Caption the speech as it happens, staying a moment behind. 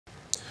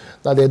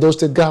Now, the Edo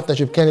State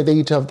governorship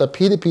candidate of the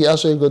PDP,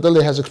 Asue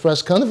Ighodalo, has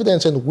expressed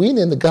confidence in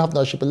winning the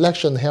governorship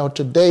election held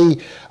today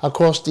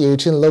across the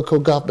 18 local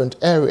government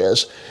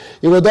areas.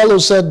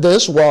 Ighodalo said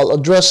this while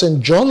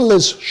addressing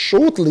journalists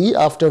shortly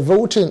after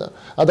voting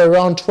at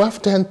around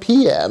 12:10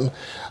 p.m.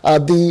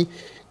 at the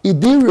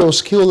Idirio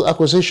Skill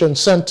Acquisition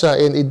Center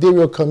in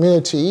Idirio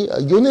Community,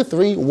 Unit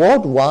 3,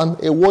 Ward 1,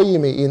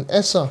 Ewohimi in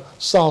Esan,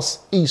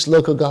 Southeast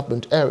local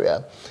government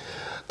area.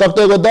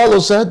 Dr.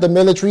 Ighodalo said the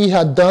military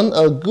had done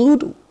a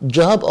good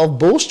job of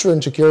bolstering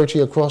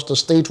security across the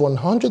state's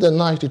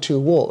 192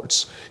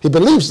 wards. He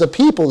believes the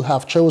people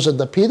have chosen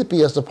the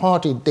PDP as the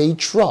party they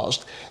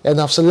trust and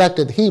have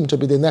selected him to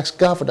be the next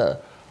governor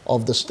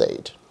of the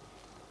state.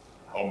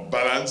 On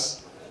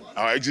balance,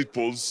 our exit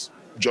polls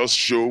just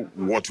show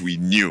what we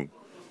knew.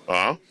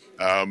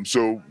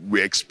 So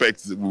we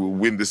expect that we will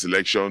win this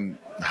election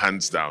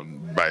hands down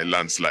by a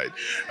landslide.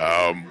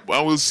 And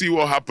we'll see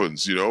what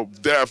happens.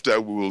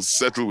 Thereafter we will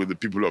settle with the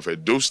people of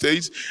Edo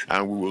State,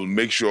 and we will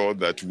make sure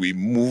that we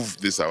move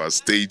our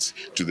state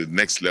to the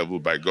next level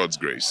by God's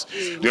grace.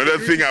 The other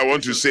thing I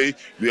want to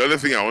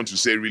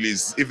say really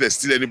is, if there's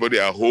still anybody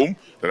at home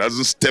that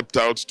hasn't stepped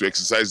out to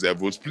exercise their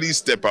votes, please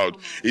step out.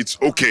 It's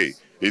okay.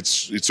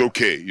 It's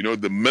okay.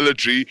 The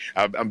military,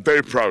 I'm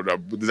very proud.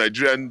 The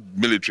Nigerian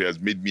military has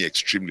made me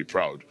extremely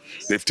proud.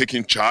 They've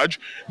taken charge.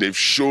 They've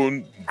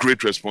shown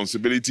great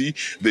responsibility.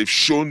 They've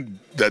shown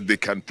that they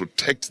can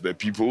protect their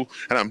people,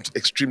 and I'm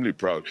extremely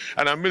proud.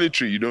 And our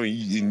military,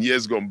 in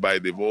years gone by,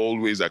 they've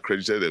always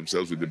accredited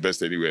themselves with the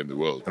best anywhere in the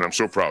world, and I'm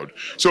so proud.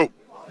 So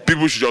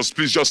people should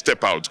please just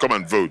step out, come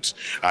and vote.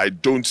 I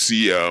don't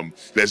see,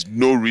 there's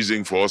no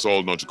reason for us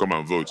all not to come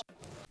and vote.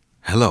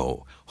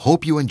 Hello,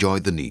 hope you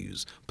enjoyed the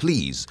news.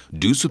 Please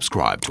do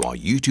subscribe to our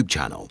YouTube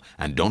channel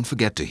and don't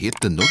forget to hit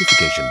the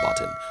notification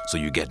button so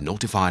you get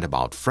notified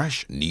about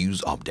fresh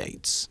news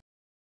updates.